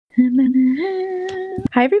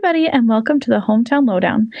Hi, everybody, and welcome to the Hometown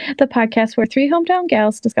Lowdown, the podcast where three hometown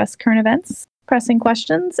gals discuss current events, pressing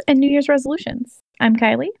questions, and New Year's resolutions. I'm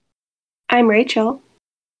Kylie. I'm Rachel.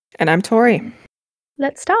 And I'm Tori.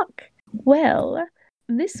 Let's talk. Well,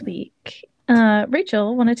 this week,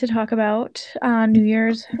 Rachel wanted to talk about New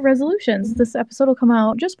Year's resolutions. This episode will come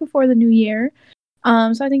out just before the new year.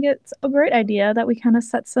 So I think it's a great idea that we kind of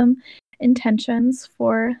set some intentions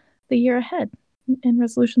for the year ahead. And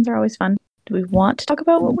resolutions are always fun. Do we want to talk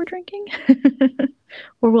about what we're drinking?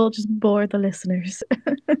 Or will it just bore the listeners?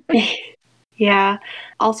 Yeah.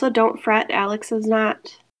 Also, don't fret. Alex is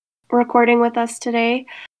not recording with us today.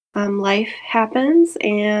 Life happens,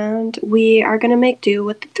 and we are going to make do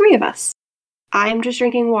with the three of us. I'm just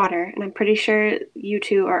drinking water, and I'm pretty sure you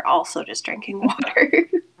two are also just drinking water.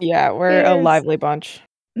 Yeah, we're a lively bunch.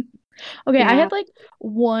 Okay, yeah. I had like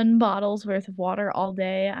 1 bottle's worth of water all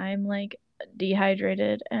day. I'm like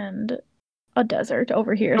dehydrated and a desert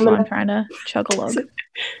over here, so I'm trying to chug a lug.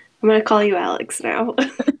 I'm going to call you Alex now.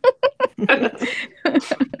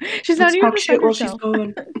 She's not even shit while she's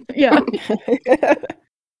going. Yeah.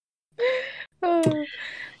 But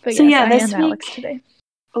so yes, yeah, this I am week, Alex today.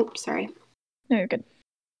 Oh, sorry. No, you're good.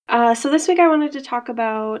 So this week I wanted to talk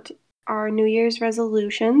about our New Year's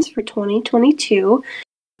resolutions for 2022.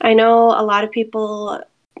 I know a lot of people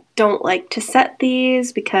don't like to set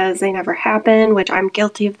these because they never happen, which I'm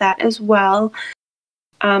guilty of that as well.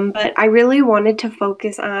 But I really wanted to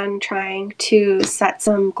focus on trying to set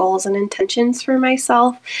some goals and intentions for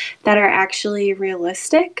myself that are actually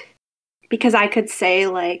realistic. Because I could say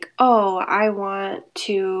like, oh,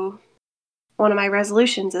 one of my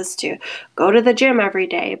resolutions is to go to the gym every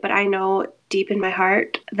day, but I know deep in my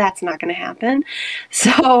heart that's not going to happen.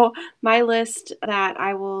 So my list that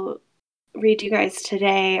I will read to you guys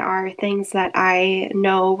today are things that I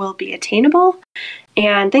know will be attainable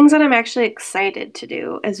and things that I'm actually excited to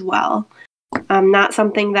do as well. Not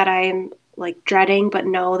something that I'm like dreading, but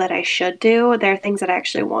know that I should do. They're things that I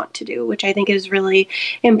actually want to do, which I think is really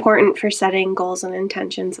important for setting goals and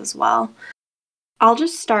intentions as well. I'll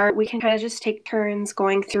just start. We can kind of just take turns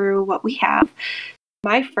going through what we have.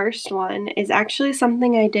 My first one is actually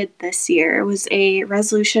something I did this year. It was a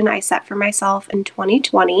resolution I set for myself in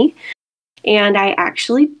 2020, and I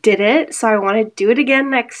actually did it. So I want to do it again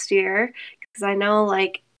next year because I know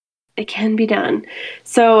like it can be done.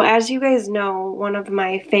 So as you guys know, one of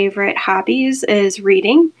my favorite hobbies is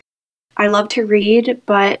reading. I love to read,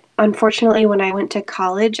 but unfortunately when I went to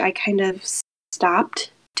college, I kind of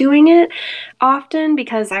stopped doing it often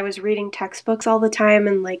because I was reading textbooks all the time,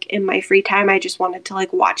 and like in my free time I just wanted to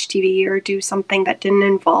like watch TV or do something that didn't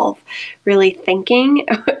involve really thinking.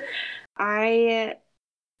 I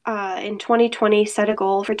in 2020 set a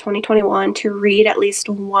goal for 2021 to read at least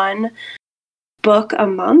 1 book a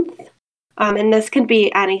month. And this could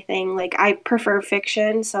be anything. Like I prefer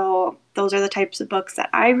fiction, so those are the types of books that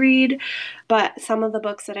I read. But some of the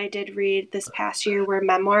books that I did read this past year were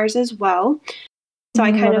memoirs as well. So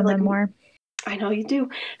I kind of like memoir. I know you do.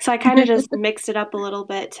 So I kind of just mixed it up a little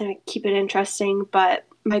bit to keep it interesting. But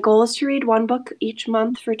my goal is to read 1 book each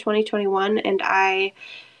month for 2021, and I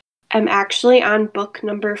am actually on book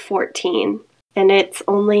number 14. And it's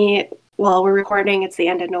only, well, we're recording, it's the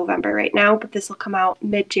end of November right now, but this will come out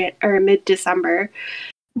mid-December.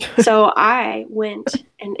 So I went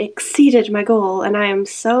and exceeded my goal, and I am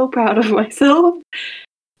so proud of myself.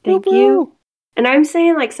 Thank you. And I'm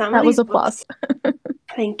saying like some of these applause.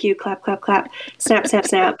 Thank you. Clap, clap, clap. Snap, snap,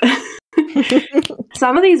 snap.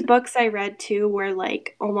 Some of these books I read too were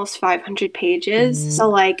like almost 500 pages. Mm-hmm. So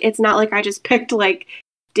like it's not like I just picked like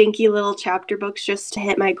dinky little chapter books just to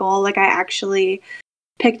hit my goal. Like I actually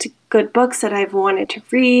picked good books that I've wanted to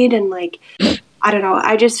read, and like I don't know,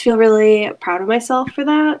 I just feel really proud of myself for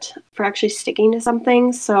that, for actually sticking to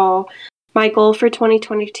something. So my goal for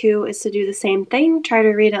 2022 is to do the same thing, try to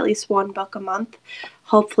read at least 1 book a month.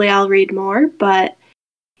 Hopefully I'll read more, but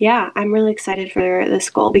yeah, I'm really excited for this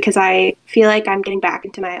goal because I feel like I'm getting back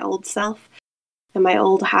into my old self and my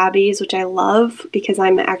old hobbies, which I love because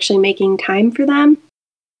I'm actually making time for them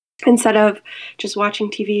instead of just watching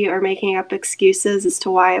TV or making up excuses as to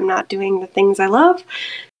why I'm not doing the things I love.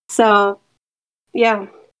 So, yeah.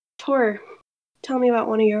 Tor, tell me about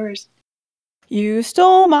one of yours. You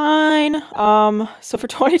stole mine. So for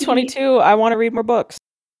 2022, I want to read more books.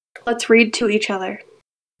 Let's read to each other.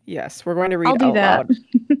 Yes, we're going to read out loud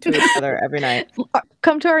to each other every night.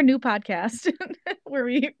 Come to our new podcast where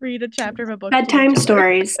we read a chapter of a book. Bedtime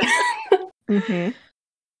stories. Mm-hmm.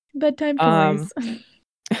 Bedtime stories.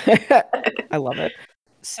 I love it.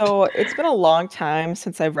 So it's been a long time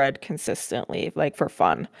since I've read consistently, like for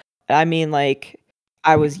fun. I mean, like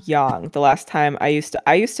I was young. The last time I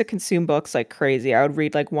used to consume books like crazy. I would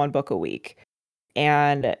read like one book a week.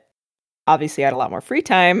 And obviously I had a lot more free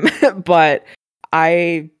time, but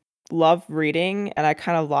I love reading and I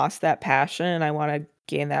kind of lost that passion and I want to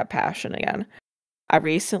gain that passion again. I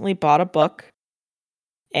recently bought a book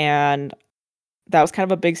and that was kind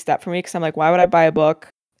of a big step for me because I'm like, why would I buy a book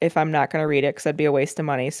if I'm not going to read it? Because that'd be a waste of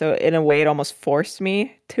money. So in a way, it almost forced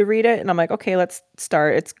me to read it. And I'm like, okay, let's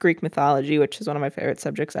start. It's Greek mythology, which is one of my favorite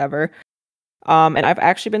subjects ever. And I've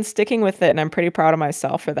actually been sticking with it, and I'm pretty proud of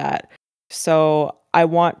myself for that. So I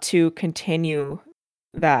want to continue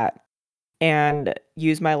that and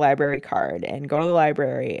use my library card and go to the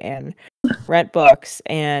library and rent books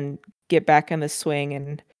and get back in the swing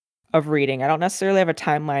and of reading. I don't necessarily have a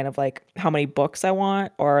timeline of like how many books I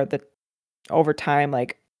want or the over time,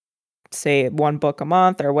 like say one book a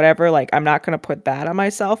month or whatever. Like I'm not going to put that on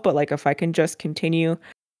myself, but like if I can just continue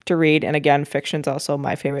to read, and again, fiction's also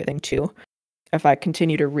my favorite thing too. If I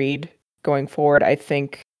continue to read going forward, I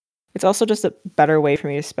think it's also just a better way for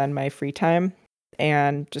me to spend my free time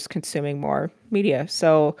and just consuming more media.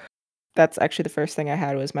 So that's actually the first thing I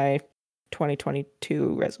had was my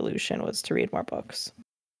 2022 resolution was to read more books.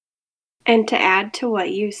 And to add to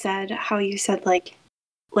what you said, how you said like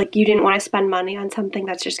you didn't want to spend money on something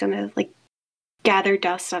that's just gonna like gather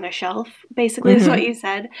dust on a shelf, basically is what you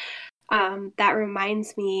said. That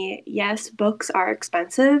reminds me, yes, books are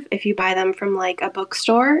expensive if you buy them from like a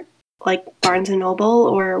bookstore, like Barnes and Noble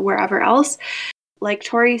or wherever else. Like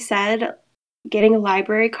Tori said, getting a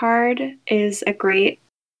library card is a great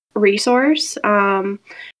resource.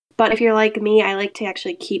 But if you're like me, I like to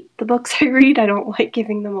actually keep the books I read. I don't like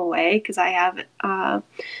giving them away because I have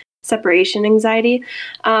separation anxiety.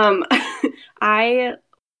 I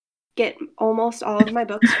get almost all of my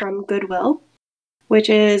books from Goodwill, which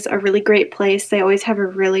is a really great place. They always have a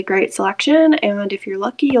really great selection, and if you're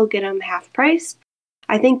lucky, you'll get them half price.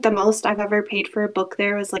 I think the most I've ever paid for a book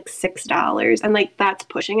there was like $6, and like that's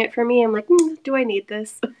pushing it for me. I'm like, do I need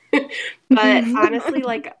this? But honestly,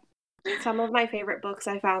 like some of my favorite books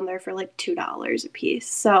I found there for like $2 a piece.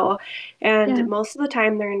 So, and most of the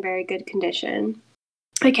time they're in very good condition.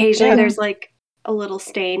 Occasionally there's like a little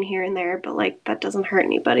stain here and there, but like that doesn't hurt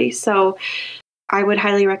anybody. So I would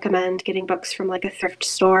highly recommend getting books from like a thrift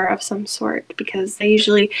store of some sort because they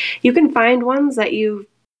usually, you can find ones that you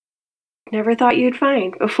never thought you'd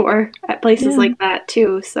find before at places like that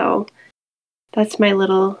too. So that's my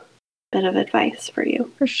little bit of advice for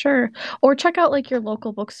you. For sure. Or check out like your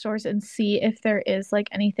local bookstores and see if there is like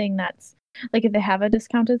anything that's like if they have a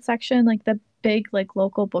discounted section, like the big like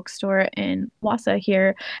local bookstore in Wausau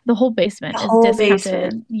here, the whole basement is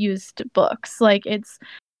discounted used books. Like it's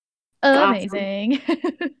amazing.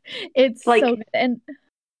 Awesome. It's like so good.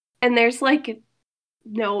 And there's like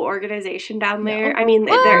no organization down there. I mean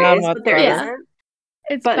there is, but there isn't.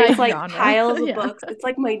 It's like genre. Piles of books. It's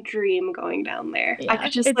like my dream going down there. I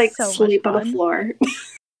could just like so sleep on the floor.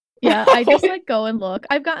 Yeah, I just like go and look.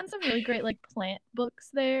 I've gotten some really great like plant books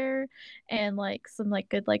there and like some like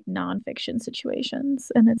good like nonfiction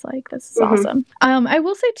situations, and it's like this is awesome. I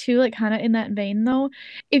will say too, like kind of in that vein though,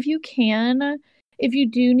 if you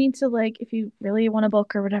do need to like if you really want a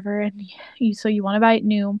book or whatever and you want to buy it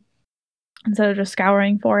new instead of just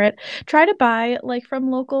scouring for it, try to buy like from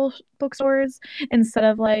local bookstores instead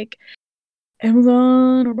of like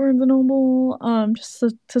Amazon or Barnes and Noble, just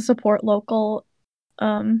to support local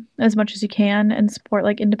as much as you can and support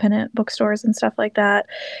like independent bookstores and stuff like that.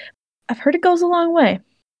 I've heard it goes a long way.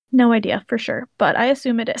 No idea for sure, but I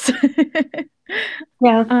assume it is.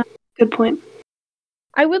 Yeah, good point.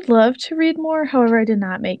 I would love to read more, however, I did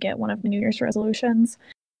not make it one of my New Year's resolutions.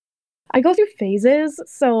 I go through phases,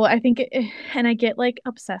 so I think and I get like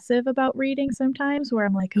obsessive about reading sometimes where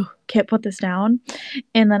I'm like, oh, can't put this down.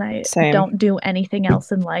 And then I don't do anything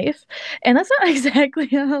else in life. And that's not exactly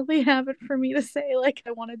a healthy habit for me to say like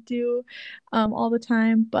I want to do all the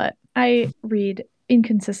time, but I read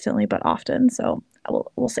inconsistently but often, so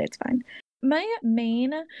we'll say it's fine. My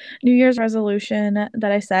main New Year's resolution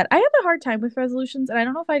that I set, I have a hard time with resolutions, and I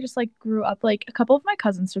don't know if I just like grew up like a couple of my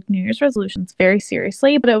cousins took New Year's resolutions very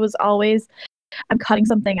seriously, but it was always I'm cutting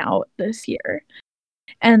something out this year.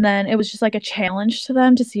 And then it was just like a challenge to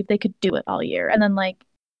them to see if they could do it all year. And then like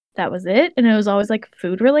that was it, and it was always like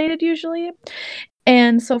food related usually.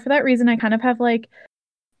 And so for that reason I kind of have like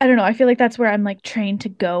I don't know, I feel like that's where I'm like trained to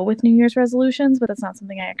go with New Year's resolutions, but that's not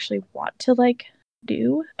something I actually want to like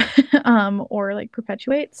do or like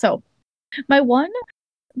perpetuate. So my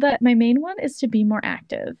main one is to be more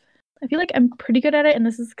active. I feel like I'm pretty good at it, and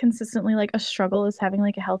this is consistently like a struggle is having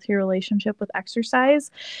like a healthier relationship with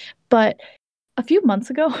exercise. But a few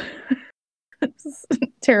months ago This is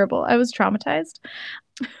terrible. I was traumatized.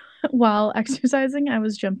 While exercising, I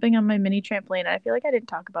was jumping on my mini trampoline. I feel like I didn't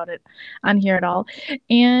talk about it on here at all.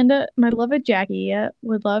 And my beloved Jackie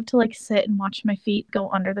would love to like sit and watch my feet go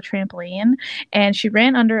under the trampoline. And she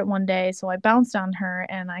ran under it one day, so I bounced on her,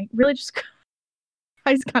 and I really just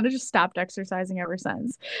I kind of just stopped exercising ever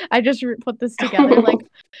since. I just put this together like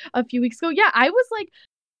a few weeks ago. Yeah, I was like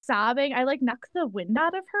sobbing. I like knocked the wind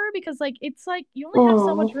out of her because like it's like you only have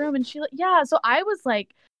so much room, and she like yeah. So I was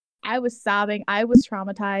like, I was sobbing. I was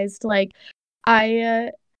traumatized. Like I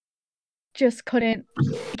just couldn't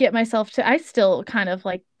get myself to. I still kind of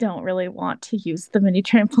like don't really want to use the mini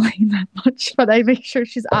trampoline that much, but I make sure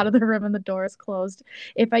she's out of the room and the door is closed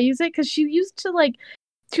if I use it, because she used to like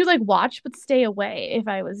watch but stay away if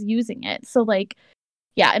I was using it. So like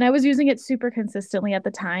yeah, and I was using it super consistently at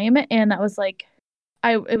the time, and that was like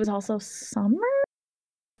it was also summer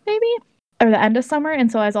maybe, or the end of summer, and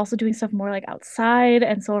so I was also doing stuff more like outside,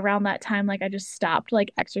 and so around that time like I just stopped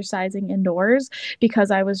like exercising indoors because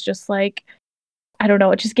I was just like I don't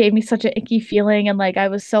know, it just gave me such an icky feeling, and like I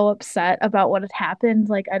was so upset about what had happened.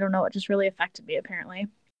 Like I don't know, it just really affected me apparently.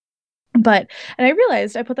 But and I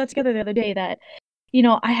realized I put that together the other day that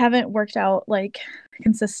I haven't worked out like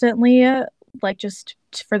consistently like just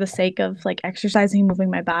for the sake of like exercising, moving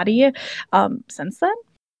my body since then.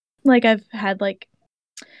 Like I've had like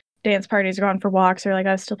dance parties or gone for walks, or like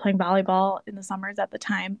I was still playing volleyball in the summers at the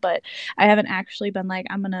time, but I haven't actually been like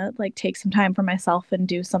I'm gonna like take some time for myself and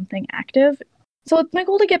do something active. So it's my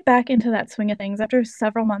goal to get back into that swing of things. After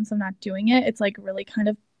several months of not doing it, it's like really kind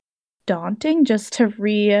of daunting just to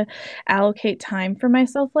reallocate time for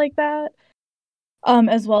myself like that.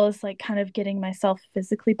 As well as like kind of getting myself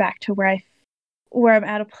physically back to where I'm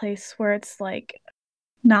at a place where it's like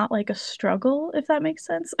not like a struggle, if that makes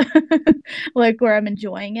sense. Like where I'm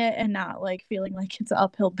enjoying it and not like feeling like it's an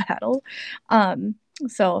uphill battle.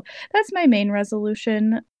 So that's my main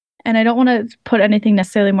resolution. And I don't want to put anything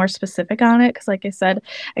necessarily more specific on it because like I said,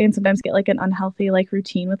 I can sometimes get like an unhealthy like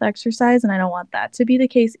routine with exercise, and I don't want that to be the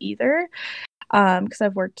case either. Because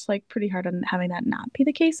I've worked like pretty hard on having that not be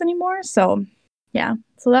the case anymore. So yeah,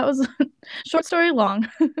 so that was short story long.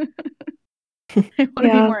 I want to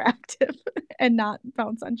be more active and not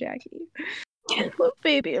bounce on Jackie. But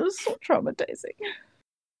baby, it was so traumatizing.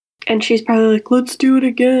 And she's probably like, let's do it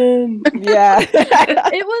again. Yeah.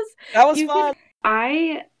 That was fun.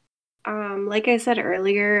 I, like I said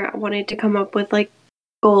earlier, wanted to come up with like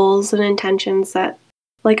goals and intentions that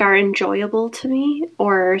like are enjoyable to me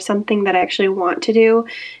or something that I actually want to do.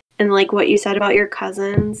 And like what you said about your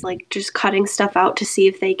cousins, like just cutting stuff out to see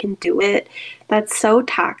if they can do it. That's so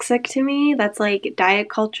toxic to me. That's like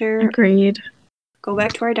diet culture. Agreed. Go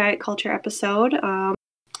back to our diet culture episode.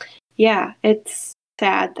 Yeah, it's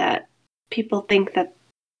sad that people think that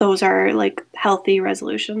those are like healthy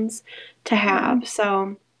resolutions to have.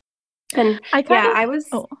 So, and I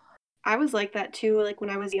was like that too. Like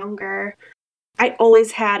when I was younger, I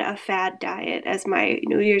always had a fad diet as my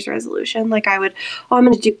New Year's resolution. Like I would, I'm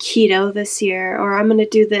going to do keto this year, or I'm going to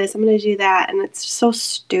do this, I'm going to do that. And it's so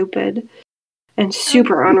stupid and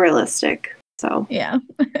super unrealistic. So, yeah.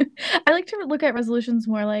 I like to look at resolutions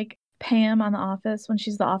more like Pam on The Office when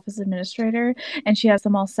she's the office administrator and she has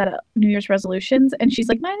them all set up New Year's resolutions. And she's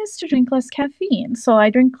like, mine is to drink less caffeine. So I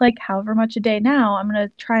drink like however much a day now. I'm going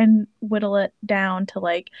to try and whittle it down to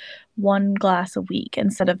like 1 glass a week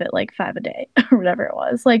instead of it like 5 a day or whatever it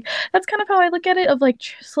was. Like that's kind of how I look at it, of like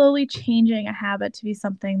slowly changing a habit to be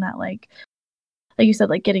something that like you said,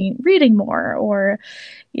 like reading more, or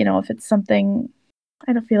if it's something,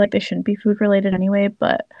 I don't feel like they shouldn't be food related anyway,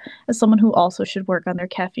 but as someone who also should work on their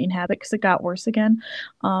caffeine habit because it got worse again,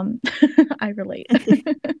 I relate.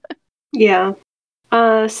 Yeah.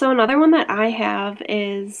 So another one that I have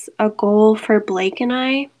is a goal for Blake and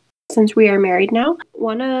I, since we are married now.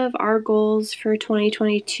 One of our goals for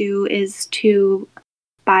 2022 is to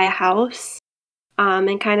buy a house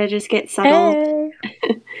and kind of just get settled.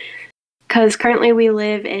 Because currently we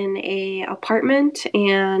live in a apartment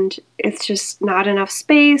and it's just not enough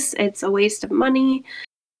space. It's a waste of money.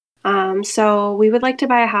 So we would like to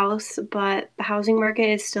buy a house, but the housing market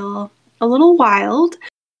is still a little wild.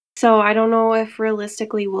 So I don't know if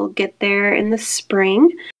realistically we'll get there in the spring,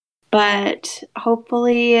 but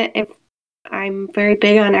hopefully, if I'm very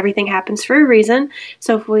big on everything happens for a reason.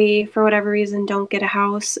 So if we, for whatever reason, don't get a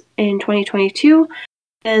house in 2022,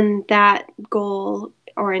 then that goal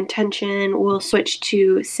or intention will switch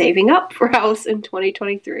to saving up for a house in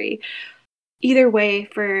 2023. Either way,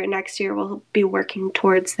 for next year, we'll be working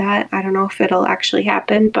towards that. I don't know if it'll actually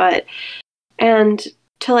happen, and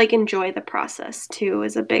to like enjoy the process too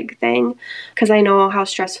is a big thing, because I know how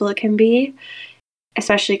stressful it can be,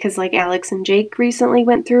 especially because like Alex and Jake recently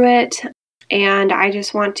went through it, and I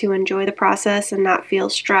just want to enjoy the process and not feel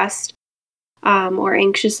stressed or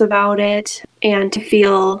anxious about it, and to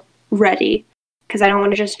feel ready, because I don't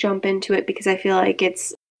want to just jump into it because I feel like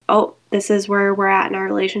it's, oh, this is where we're at in our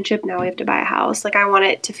relationship, now we have to buy a house. Like, I want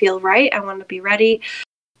it to feel right. I want to be ready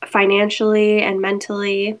financially and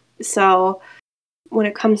mentally. So when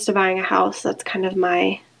it comes to buying a house, that's kind of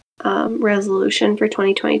my resolution for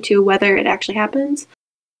 2022, whether it actually happens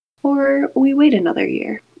or we wait another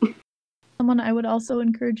year. Someone I would also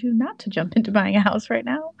encourage you not to jump into buying a house right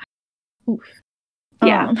now. Oof.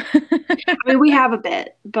 Yeah. I mean, we have a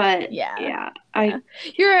bit, but yeah.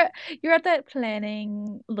 You're at that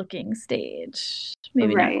planning, looking stage.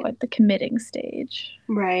 Maybe not quite the committing stage.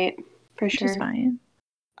 Right. For sure. Which is fine.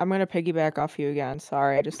 I'm gonna piggyback off you again.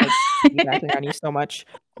 Sorry, I just like piggybacking on you so much.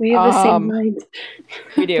 We have the same minds.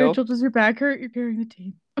 We do. Rachel, does your back hurt? You're carrying the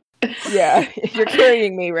team. Yeah, you're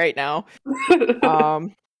carrying me right now.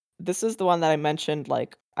 This is the one that I mentioned.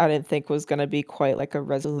 Like, I didn't think was gonna be quite like a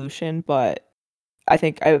resolution, but I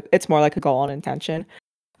think it's more like a goal and intention.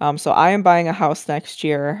 So I am buying a house next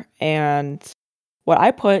year, and what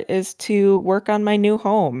I put is to work on my new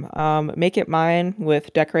home, make it mine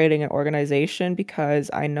with decorating and organization,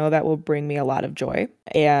 because I know that will bring me a lot of joy,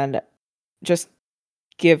 and just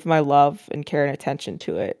give my love and care and attention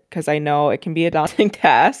to it, because I know it can be a daunting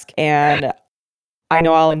task, and I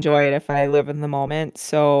know I'll enjoy it if I live in the moment.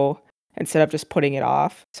 So instead of just putting it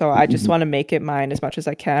off. So I just want to make it mine as much as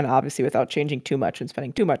I can, obviously without changing too much and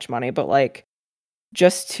spending too much money, but like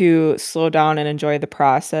just to slow down and enjoy the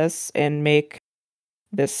process and make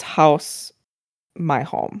this house my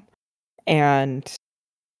home and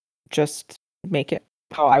just make it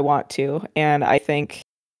how I want to. And I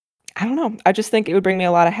don't know, I just think it would bring me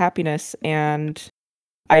a lot of happiness, and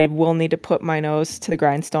I will need to put my nose to the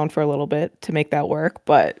grindstone for a little bit to make that work,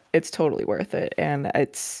 but it's totally worth it. And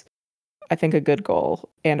it's, I think, a good goal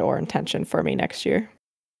and or intention for me next year.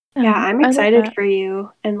 Yeah, I'm excited for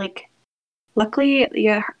you. And like, luckily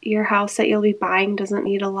your house that you'll be buying doesn't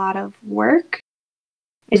need a lot of work.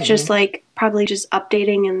 It's just like probably just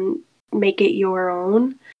updating and make it your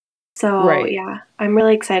own. So yeah, I'm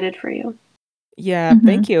really excited for you. Yeah,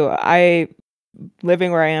 thank you.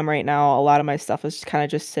 Living where I am right now, a lot of my stuff is kind of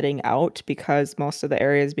just sitting out because most of the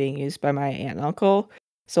area is being used by my aunt and uncle.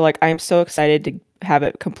 So like, I'm so excited to have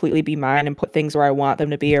it completely be mine and put things where I want them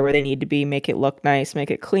to be or where they need to be, make it look nice, make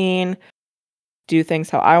it clean, do things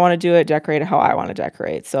how I want to do it, decorate it how I want to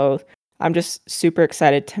decorate. So I'm just super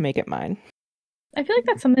excited to make it mine. I feel like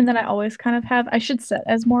that's something that I always kind of have. I should set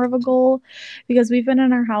as more of a goal, because we've been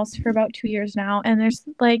in our house for about 2 years now, and there's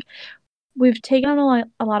like, we've taken on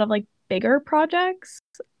a lot of like bigger projects,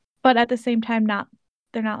 but at the same time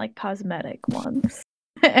they're not like cosmetic ones.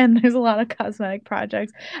 And there's a lot of cosmetic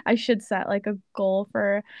projects. I should set like a goal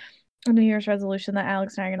for a New Year's resolution that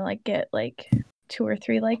Alex and I are gonna like get like 2 or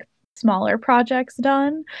 3 like smaller projects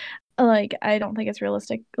done. Like, I don't think it's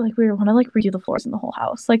realistic. Like, we want to like redo the floors in the whole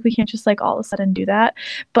house. Like, we can't just like all of a sudden do that,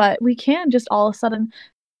 but we can just all of a sudden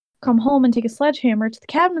come home and take a sledgehammer to the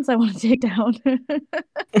cabinets I want to take down.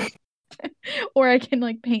 Or I can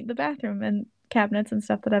like paint the bathroom and cabinets and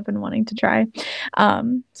stuff that I've been wanting to try.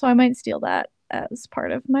 So I might steal that as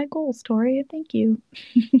part of my goal story. Thank you.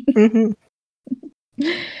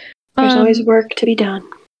 There's always work to be done.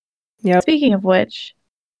 Yeah. Speaking of which,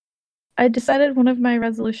 I decided one of my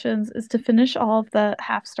resolutions is to finish all of the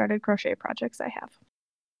half-started crochet projects I have.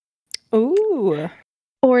 Ooh.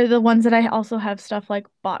 Or the ones that I also have stuff like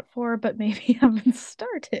bought for, but maybe haven't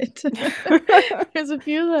started. There's a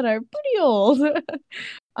few that are pretty old.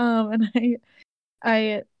 And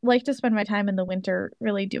I like to spend my time in the winter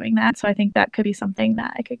really doing that. So I think that could be something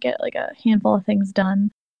that I could get like a handful of things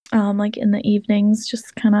done. Like in the evenings,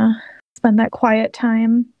 just kind of spend that quiet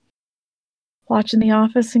time watching The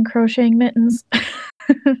Office and crocheting mittens.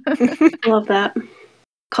 Love that.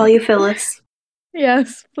 Call you Phyllis.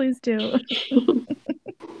 Yes, please do.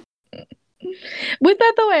 With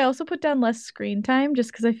that though, I also put down less screen time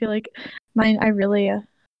just because I feel like I'm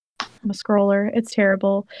a scroller. It's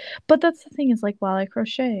terrible. But that's the thing, is like, while I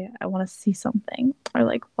crochet, I want to see something. Or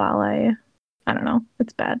like while I don't know.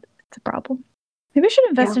 It's bad. It's a problem. Maybe I should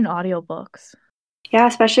invest in audiobooks. Yeah,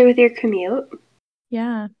 especially with your commute.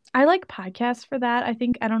 Yeah. I like podcasts for that. I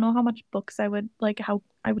don't know how much books I would like, how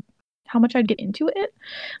much I'd get into it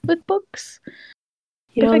with books.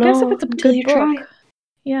 You but don't I guess know if it's a until good you book. try.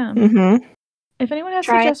 Yeah. Mm-hmm. If anyone has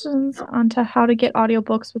suggestions onto how to get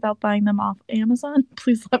audiobooks without buying them off Amazon,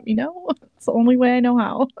 please let me know. It's the only way I know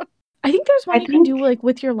how. I think there's one I you can do think like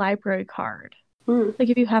with your library card. mm, Like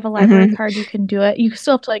if you have a library Mhm. card, you can do it. You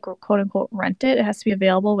still have to like quote unquote rent it. It has to be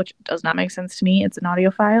available, which does not make sense to me. It's an audio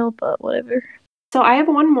file, but whatever. so I have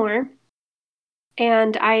one more,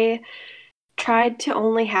 and I tried to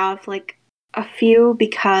only have like a few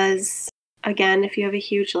because, again, if you have a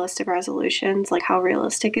huge list of resolutions, like how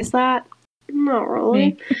realistic is that? Not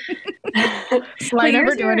really. So I But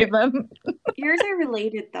never do any of them. yours are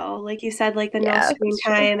related though. Like you said, like the no Yeah, screen that's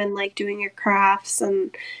true. time and like doing your crafts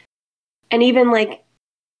and even like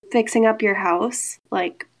fixing up your house.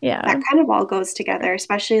 Like Yeah. that kind of all goes together,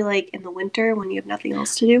 especially like in the winter when you have nothing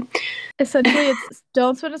else to do. Essentially, it's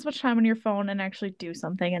don't spend as much time on your phone and actually do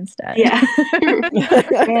something instead. Yeah.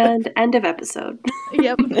 And end of episode.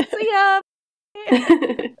 Yep. See ya.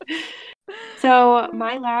 So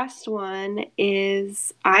my last one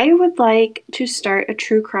is I would like to start a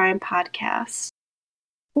true crime podcast.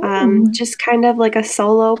 Ooh. Just kind of like a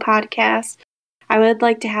solo podcast. I would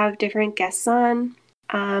like to have different guests on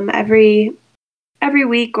every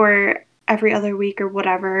week or every other week or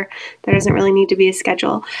whatever. There doesn't really need to be a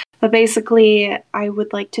schedule. But basically, I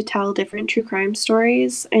would like to tell different true crime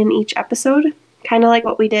stories in each episode, kind of like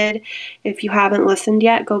what we did. If you haven't listened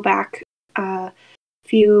yet, go back a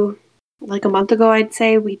few, like a month ago, I'd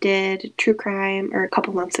say, we did true crime, or a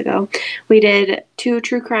couple months ago, we did 2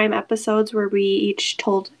 true crime episodes where we each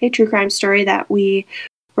told a true crime story that we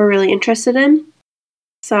were really interested in.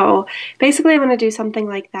 So basically, I want to do something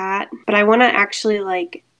like that, but I want to actually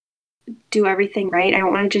like do everything right. I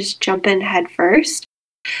don't want to just jump in head first.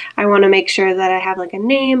 I want to make sure that I have like a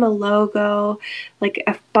name, a logo, like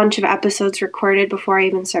a bunch of episodes recorded before I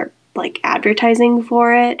even start like advertising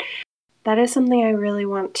for it. That is something I really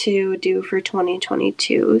want to do for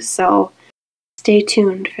 2022. So stay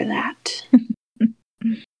tuned for that.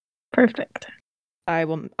 Perfect.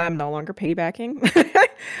 I'm no longer piggybacking.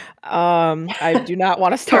 I do not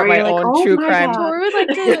want to start Tori, my like, own oh true my crime. God. Tori would like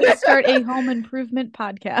to start a home improvement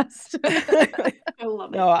podcast. I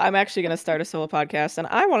love it. No, I'm actually going to start a solo podcast and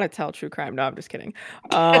I want to tell true crime. No, I'm just kidding.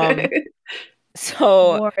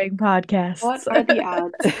 So Boring podcasts. What are the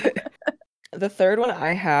odds? the third one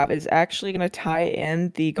I have is actually going to tie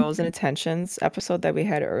in the goals and intentions episode that we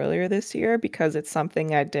had earlier this year because it's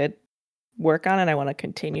something I did work on and I want to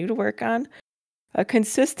continue to work on. A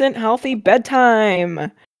consistent, healthy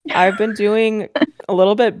bedtime. I've been doing a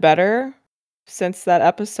little bit better since that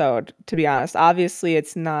episode, to be honest. Obviously,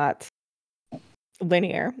 it's not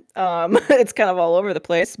linear. It's kind of all over the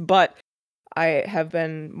place, but I have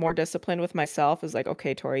been more disciplined with myself. Is like,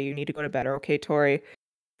 okay, Tori, you need to go to bed. Or okay, Tori,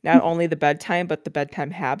 not only the bedtime, but the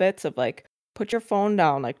bedtime habits of like, put your phone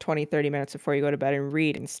down like 20, 30 minutes before you go to bed and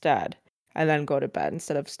read instead. And then go to bed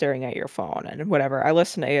instead of staring at your phone and whatever. I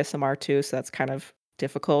listen to ASMR too, so that's kind of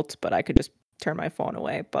difficult, but I could just turn my phone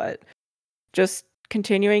away. But just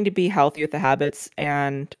continuing to be healthy with the habits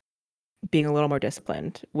and being a little more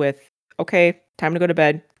disciplined with, okay, time to go to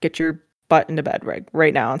bed, get your butt into bed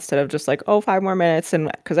right now instead of just like, oh, 5 more minutes. And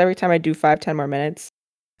because every time I do 5-10 more minutes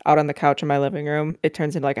out on the couch in my living room, it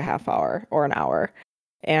turns into like a half hour or an hour.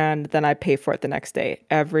 And then I pay for it the next day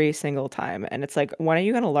every single time. And it's like, when are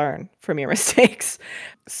you going to learn from your mistakes?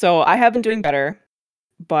 So I have been doing better,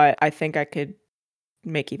 but I think I could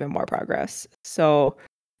make even more progress. So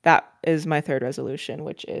that is my third resolution,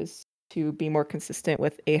 which is to be more consistent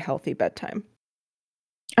with a healthy bedtime.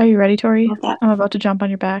 Are you ready, Tori? Love that. I'm about to jump on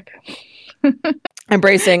your back. I'm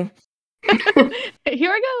bracing.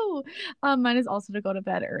 Here I go. Mine is also to go to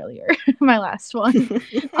bed earlier. My last one.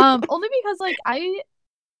 Only because like I,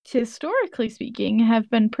 historically speaking, have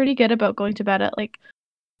been pretty good about going to bed at like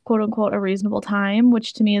quote unquote a reasonable time,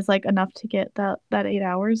 which to me is like enough to get that 8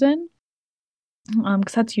 hours in.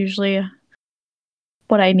 Because that's usually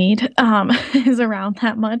what I need is around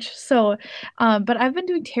that much. So, but I've been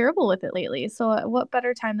doing terrible with it lately. So, what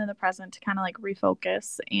better time than the present to kind of like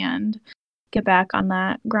refocus and get back on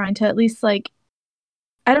that grind to at least like,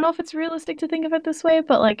 I don't know if it's realistic to think of it this way,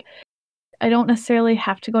 but like, I don't necessarily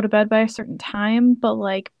have to go to bed by a certain time, but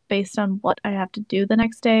like based on what I have to do the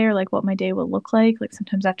next day or like what my day will look like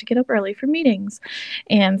sometimes I have to get up early for meetings.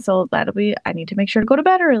 And so that'll be, I need to make sure to go to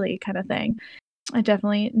bed early kind of thing. I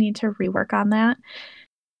definitely need to rework on that.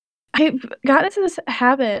 I've gotten into this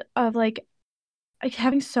habit of like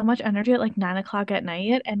having so much energy at like 9 o'clock at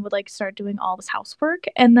night and would like start doing all this housework.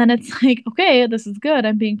 And then it's like, okay, this is good.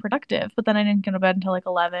 I'm being productive. But then I didn't go to bed until like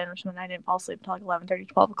 11 or something. I didn't fall asleep until like 11:30,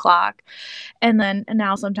 12 o'clock. And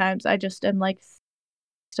now sometimes I just am like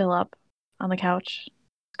still up on the couch,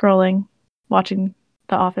 scrolling, watching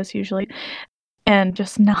The Office usually. and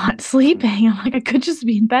just not sleeping. I'm like, I could just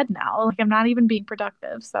be in bed now. Like, I'm not even being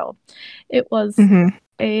productive. So it was Mm-hmm.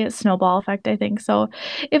 a snowball effect, I think. So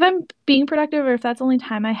if I'm being productive, or if that's the only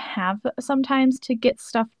time I have sometimes to get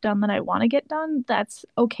stuff done that I want to get done, that's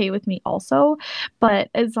okay with me also. But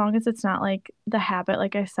as long as it's not like the habit,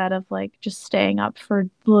 like I said, of like just staying up for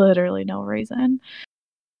literally no reason.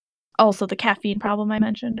 Also, the caffeine problem I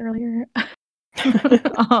mentioned earlier.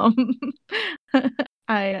 um,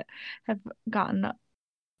 I have gotten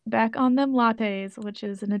back on them lattes, which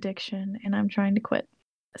is an addiction, and I'm trying to quit.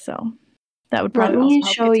 So that would probably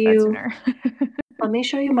also help get to bed sooner. Let me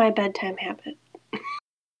show you my bedtime habit.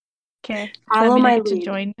 Okay. Follow my lead. To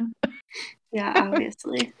join you? Yeah,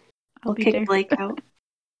 obviously. I'll kick there. Blake out.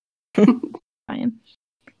 Fine.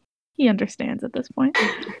 He understands at this point.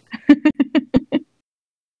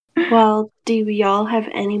 Well, do y'all have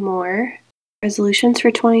any more resolutions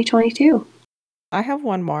for 2022? I have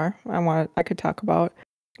one more I could talk about.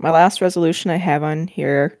 My last resolution I have on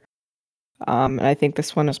here, and I think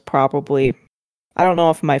this one is probably, I don't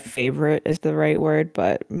know if my favorite is the right word,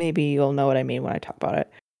 but maybe you'll know what I mean when I talk about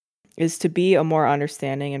it, is to be a more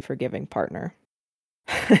understanding and forgiving partner.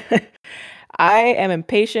 I am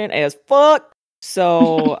impatient as fuck,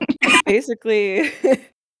 so basically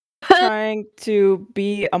trying to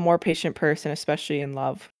be a more patient person, especially in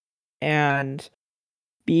love, and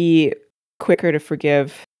be quicker to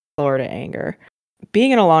forgive, slower to anger.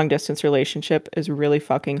 Being in a long distance relationship is really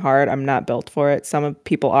fucking hard. I'm not built for it. Some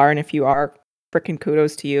people are, and if you are, freaking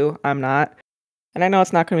kudos to you. I'm not. And I know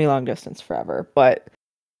it's not going to be long distance forever, but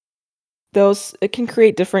it can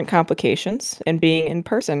create different complications, and being in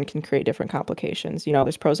person can create different complications. You know,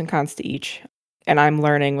 there's pros and cons to each. And I'm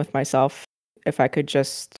learning with myself if I could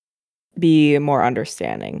just be more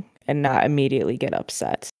understanding and not immediately get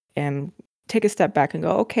upset and take a step back and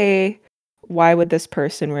go, okay, why would this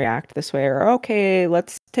person react this way? Or, okay,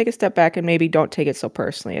 let's take a step back and maybe don't take it so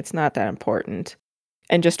personally. It's not that important.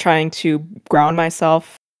 And just trying to ground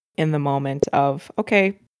myself in the moment of,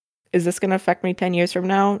 okay, is this going to affect me 10 years from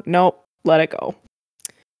now? Nope, let it go.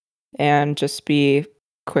 And just be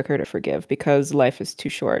quicker to forgive, because life is too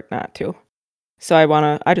short not to. So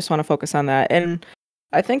I just want to focus on that. And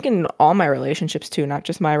I think in all my relationships too, not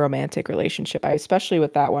just my romantic relationship, especially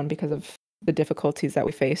with that one because of the difficulties that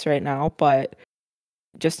we face right now, but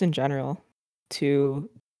just in general, to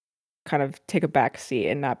kind of take a back seat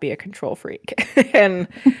and not be a control freak and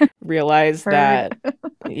realize that,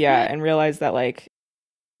 like,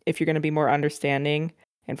 if you're going to be more understanding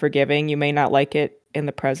and forgiving, you may not like it in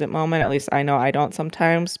the present moment. At least I know I don't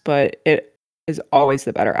sometimes, but it is always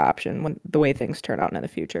the better option when the way things turn out in the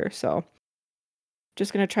future. So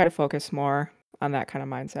just going to try to focus more on that kind of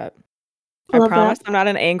mindset. I promise I'm not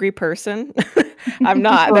an angry person. I'm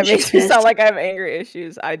not. That makes me sound like I have angry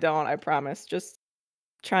issues. I don't. I promise. Just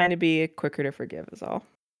trying to be quicker to forgive is all.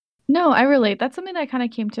 No, I relate. That's something that kind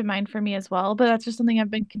of came to mind for me as well. But that's just something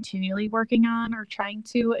I've been continually working on, or trying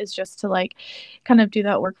to, is just to like kind of do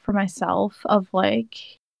that work for myself of like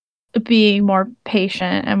being more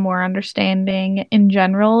patient and more understanding in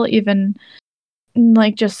general, even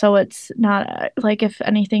like just so it's not like if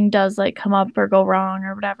anything does like come up or go wrong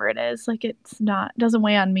or whatever it is, like doesn't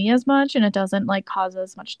weigh on me as much, and it doesn't like cause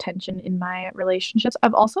as much tension in my relationships.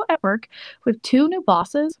 I've also at work with 2 new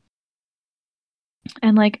bosses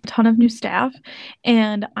and like a ton of new staff,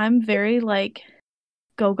 and I'm very like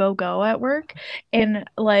go at work, and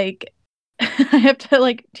like I have to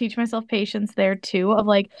like teach myself patience there too, of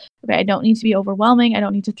like, okay, I don't need to be overwhelming. I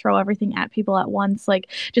don't need to throw everything at people at once. Like,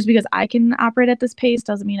 just because I can operate at this pace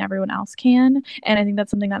doesn't mean everyone else can. And I think that's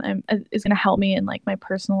something that is going to help me in like my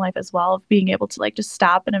personal life as well, of being able to like just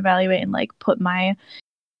stop and evaluate and like put my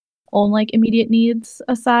own like immediate needs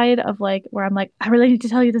aside, of like where I'm like, I really need to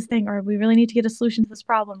tell you this thing, or we really need to get a solution to this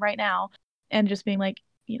problem right now. And just being like,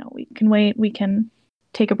 you know, we can wait, we can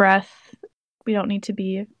take a breath. We don't need to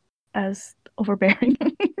be as overbearing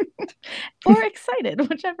or excited,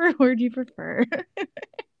 whichever word you prefer.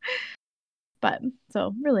 But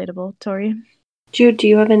so relatable, Tori. Jude, do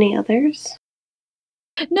you have any others?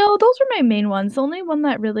 No, those were my main ones. The only one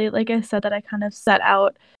that really, like I said, that I kind of set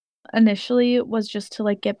out initially was just to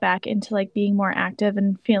like get back into like being more active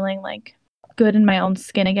and feeling like good in my own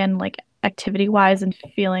skin again, like activity wise, and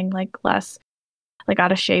feeling like less like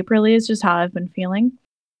out of shape, really, is just how I've been feeling.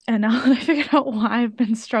 And now that I figured out why I've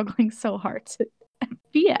been struggling so hard to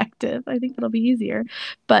be active, I think it'll be easier.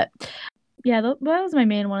 But yeah, that was my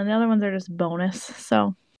main one. The other ones are just bonus.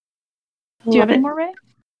 So, do you have any more, Ray?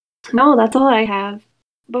 No, that's all I have.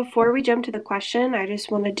 Before we jump to the question, I just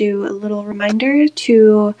want to do a little reminder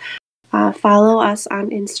to follow us on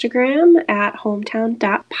Instagram at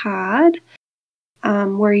hometown.pod.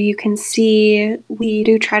 where you can see we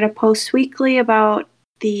do try to post weekly about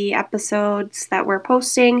the episodes that we're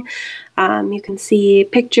posting. You can see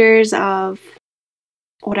pictures of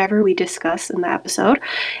whatever we discuss in the episode,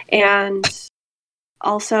 and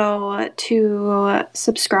also to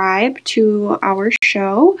subscribe to our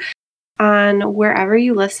show on wherever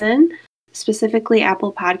you listen, specifically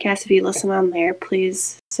Apple Podcasts. If you listen on there,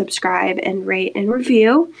 please subscribe and rate and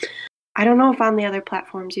review. I don't know if on the other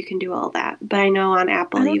platforms you can do all that, but I know on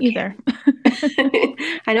Apple you can.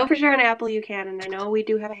 I know for sure on Apple you can, and I know we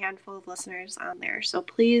do have a handful of listeners on there. So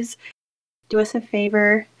please do us a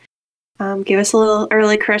favor, give us a little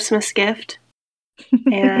early Christmas gift,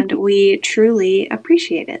 and we truly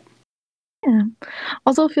appreciate it. Yeah.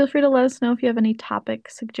 Also, feel free to let us know if you have any topic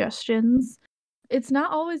suggestions. It's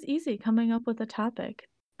not always easy coming up with a topic.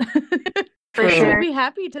 For sure. We'd be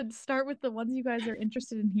happy to start with the ones you guys are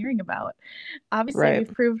interested in hearing about. Obviously, Right.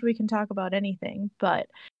 we've proved we can talk about anything, but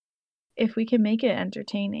if we can make it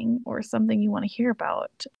entertaining or something you want to hear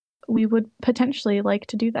about, we would potentially like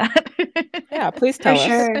to do that. Yeah, please tell us.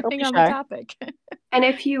 sure. Depending on the topic. And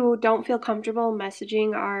if you don't feel comfortable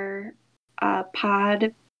messaging our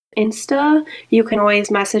pod Insta, you can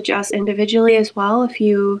always message us individually as well if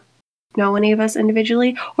you know any of us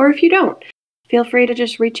individually, or if you don't. Feel free to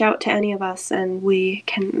just reach out to any of us and we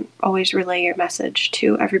can always relay your message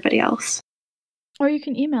to everybody else. Or you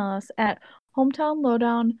can email us at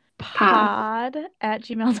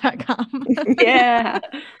hometownlowdownpod@gmail.com. Yeah.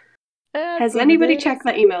 Has anybody checked? checked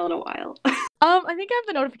that email in a while? I think I have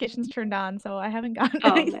the notifications turned on, so I haven't gotten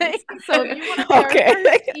anything. Nice. So if you want to be our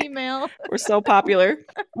first email. We're so popular.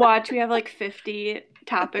 Watch, we have like 50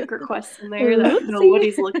 topic requests in there that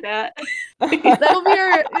nobody's looked at.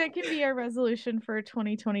 That can be our resolution for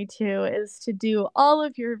 2022 is to do all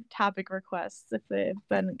of your topic requests if they've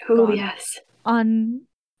been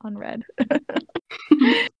unread.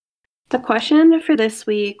 The question for this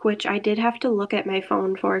week, which I did have to look at my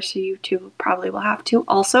phone for, so you two probably will have to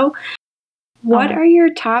also. What are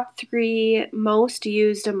your top 3 most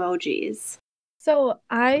used emojis? So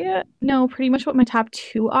I know pretty much what my top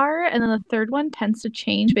 2 are, and then the third one tends to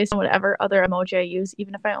change based on whatever other emoji I use,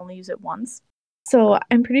 even if I only use it once. So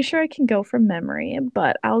I'm pretty sure I can go from memory,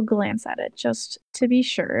 but I'll glance at it just to be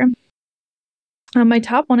sure. My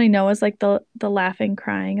top one I know is like the laughing,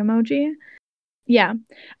 crying emoji. Yeah.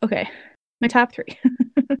 Okay. My top 3.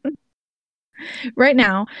 Right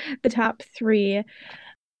now, the top 3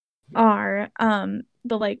 are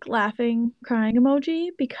the like laughing, crying emoji,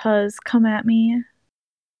 because come at me,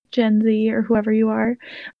 Gen Z or whoever you are.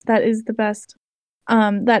 That is the best.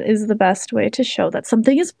 That is the best way to show that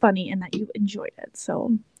something is funny and that you enjoyed it.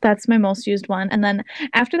 So that's my most used one. And then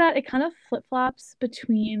after that, it kind of flip-flops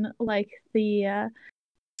between like the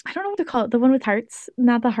I don't know what to call it. The one with hearts,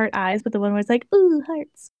 not the heart eyes, but the one where it's like, ooh,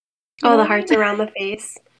 hearts. The hearts around the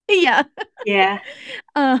face. Yeah. Yeah.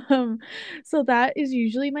 So that is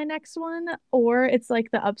usually my next one, or it's like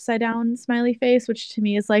the upside down smiley face, which to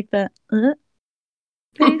me is like the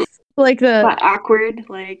face, like the awkward,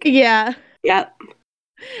 like yeah, yep,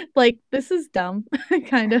 like this is dumb,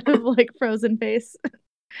 kind of like frozen face,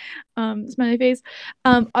 smiley face.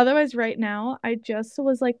 Otherwise, right now, I just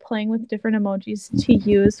was like playing with different emojis to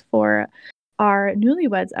use for our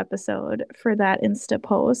newlyweds episode for that Insta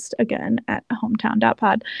post, again at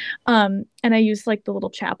hometown.pod. And I used like the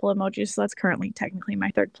little chapel emoji, so that's currently technically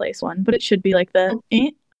my third place one, but it should be like the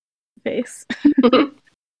face.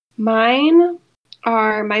 Mine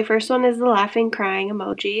are, my first one is the laughing crying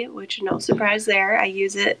emoji, which no surprise there. I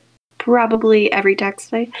use it probably every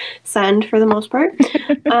text I send for the most part.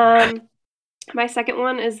 My second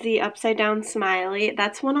one is the upside down smiley.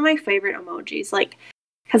 That's one of my favorite emojis, like,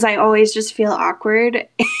 because I always just feel awkward,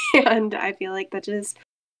 and I feel like that just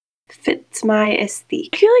fits my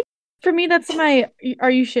aesthetic. I feel like for me, that's my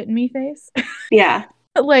 "Are you shitting me" face. Yeah.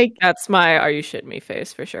 Like that's my "Are you shitting me"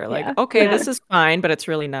 face for sure. Like, okay, this is fine, but it's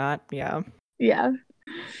really not. Yeah. Yeah.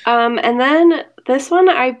 And then this one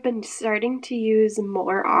I've been starting to use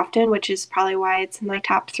more often, which is probably why it's in my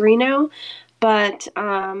top 3 now. But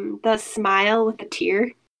the smile with the tear.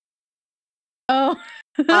 Oh.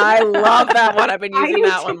 I love that one. I've been using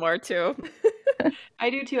that one more too. I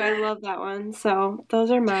do too. I love that one. So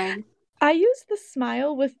those are mine. I use the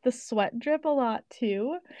smile with the sweat drip a lot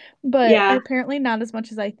too, but apparently not as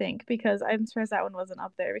much as I think, because I'm surprised that one wasn't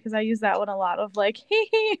up there, because I use that one a lot of like,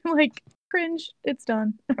 like cringe, it's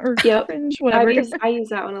done, or cringe, whatever. I use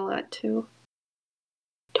that one a lot too.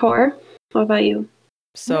 Tor, what about you?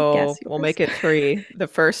 So we'll make it 3. The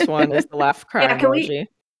first one is the laugh crying emoji.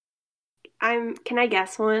 Can I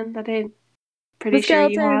guess one that I'm pretty sure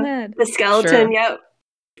you have? Head. The skeleton, yep.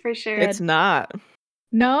 For sure. It's not.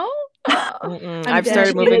 No? I've dead.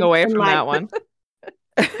 started moving away In from that life. one.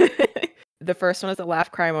 The first one is the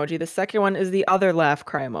laugh cry emoji. The second one is the other laugh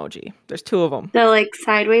cry emoji. There's two of them. The like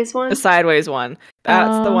sideways one. The sideways one.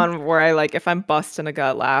 That's the Oh. one where I like if I'm busting a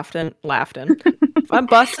gut laughing. If I'm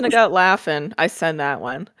busting a gut laughing, I send that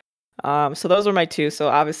one. So those are my two. So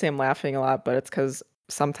obviously I'm laughing a lot, but it's because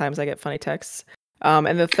sometimes I get funny texts.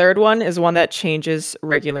 And the third one is one that changes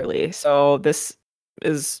regularly. So this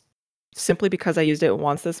is simply because I used it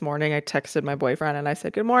once this morning. I texted my boyfriend and I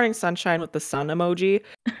said, "Good morning, sunshine," with the sun emoji.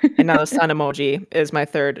 And now the sun emoji is my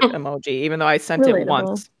third emoji, even though I sent it Relatable.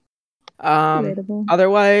 once. Relatable.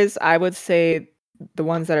 Otherwise, I would say the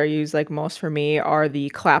ones that are used like most for me are the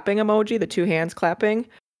clapping emoji, the two hands clapping,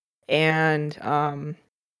 and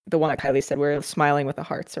the one that Kylie said, we're smiling with the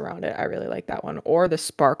hearts around it. I really like that one. Or the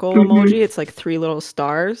sparkle emoji. It's like 3 little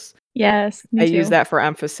stars. Yes, me I too. use that for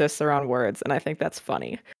emphasis around words, and I think that's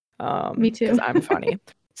funny. Me too. Because I'm funny.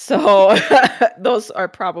 So those are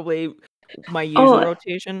probably my usual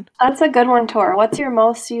rotation. That's a good one, Tor. What's your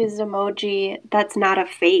most used emoji that's not a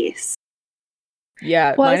face?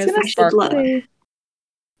 Yeah, Well, mine is the sparkle.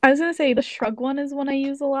 I was gonna say the shrug one is one I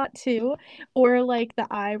use a lot too, or like the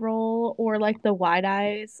eye roll, or like the wide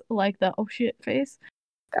eyes, like the oh shit face.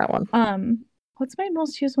 That one. What's my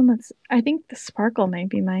most used one? That's I think the sparkle might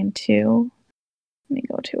be mine too. Let me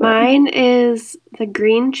go to it. Mine is the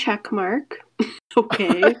green check mark.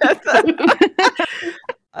 Okay.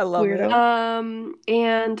 I love Weirdo. it.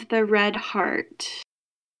 And the red heart.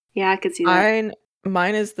 Yeah, I could see that.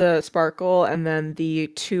 Mine is the sparkle, and then the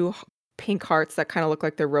 2 pink hearts that kind of look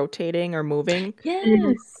like they're rotating or moving.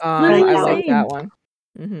 Yes. I literally the like same. that one.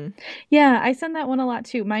 Mm-hmm. Yeah, I send that one a lot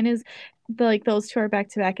too. Mine is the like those two are back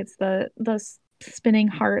to back. It's the spinning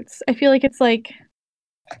hearts. I feel like it's like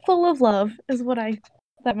full of love is what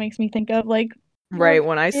that makes me think of. Like Right,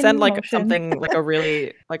 when I send like motion. something like a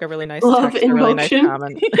really nice Love text, in a really nice motion.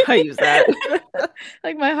 comment, I use that.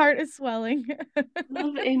 Like my heart is swelling.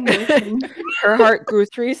 Love in motion. Her heart grew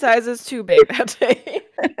 3 sizes too big that day.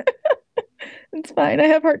 It's fine. I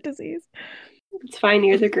have heart disease. It's fine.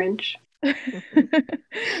 You're the Grinch.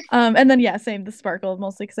 And then yeah, same the sparkle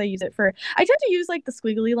mostly because I use it for. I tend to use like the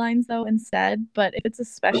squiggly lines though instead, but if it's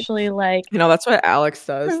especially like that's what Alex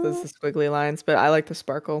does. Does the squiggly lines, but I like the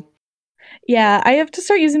sparkle. Yeah, I have to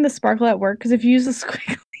start using the sparkle at work because if you use the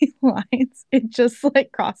squiggly lines, it just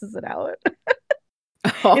like crosses it out.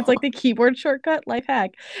 It's like the keyboard shortcut life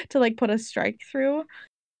hack to like put a strike through,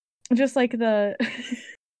 just like the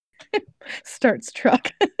starts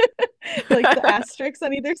truck, like the asterisks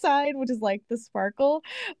on either side, which is like the sparkle.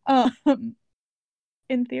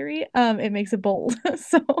 In theory, it makes it bold.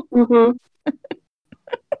 So. Mm-hmm.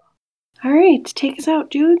 All right, take us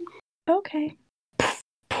out, Jude. Okay.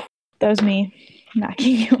 That was me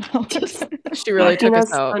knocking you out. She really took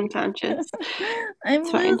us out. Unconscious. I'm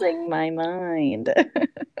losing my mind.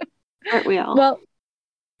 Aren't we all? Well,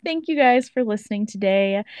 thank you guys for listening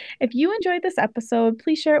today. If you enjoyed this episode,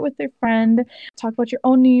 please share it with your friend. Talk about your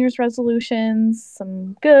own New Year's resolutions,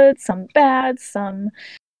 some good, some bad, some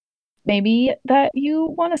maybe that you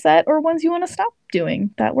want to set or ones you want to stop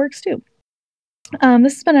doing. That works too.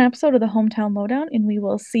 This has been an episode of the Hometown Lowdown, and we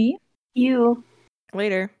will see you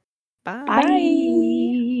later. Bye.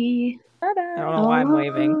 Bye. I don't know why I'm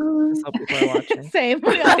waving. Just so people are watching. Same.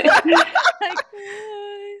 Like, bye.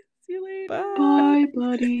 See you later. Bye,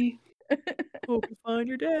 buddy. Hope you find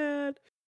your dad.